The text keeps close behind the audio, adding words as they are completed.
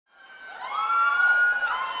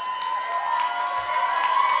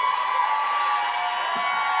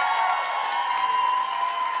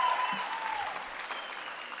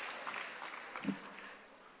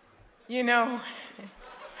You know,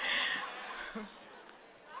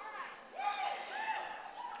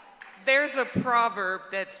 there's a proverb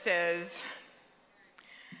that says,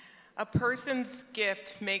 a person's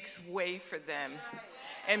gift makes way for them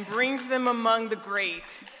and brings them among the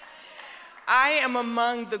great. I am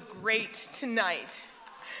among the great tonight.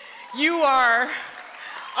 You are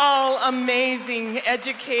all amazing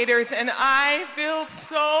educators, and I feel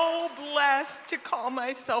so blessed to call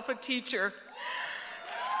myself a teacher.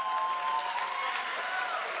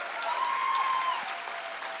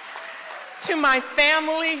 To my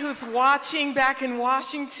family who's watching back in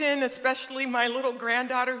Washington, especially my little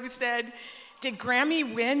granddaughter who said, "Did Grammy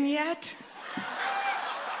win yet?"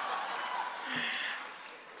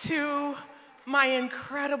 To my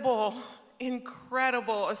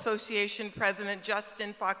incredible association president,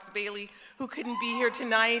 Justin Fox Bailey, who couldn't be here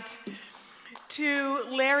tonight. To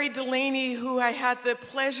Larry Delaney, who I had the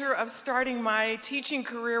pleasure of starting my teaching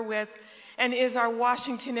career with and is our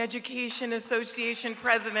Washington Education Association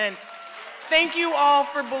president. Thank you all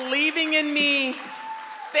for believing in me.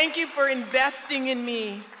 Thank you for investing in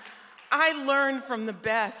me. I learned from the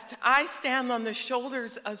best. I stand on the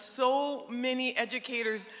shoulders of so many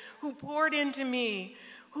educators who poured into me,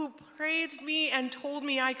 who praised me and told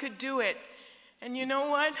me I could do it. And you know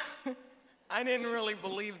what? I didn't really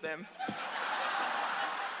believe them.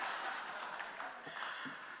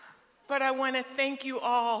 But I want to thank you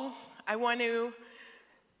all. I want to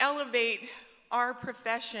elevate our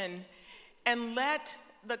profession and let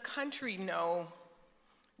the country know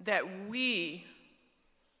that we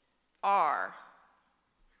are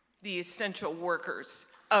the essential workers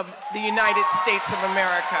of the United States of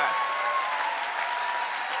America.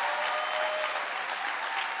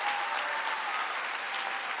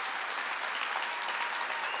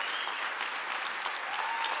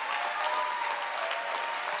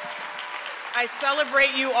 I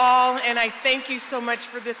celebrate you all, and I thank you so much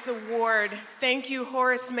for this award. Thank you,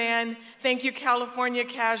 Horace Mann. Thank you, California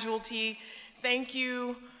Casualty. Thank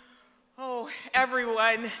you,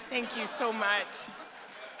 everyone. Thank you so much.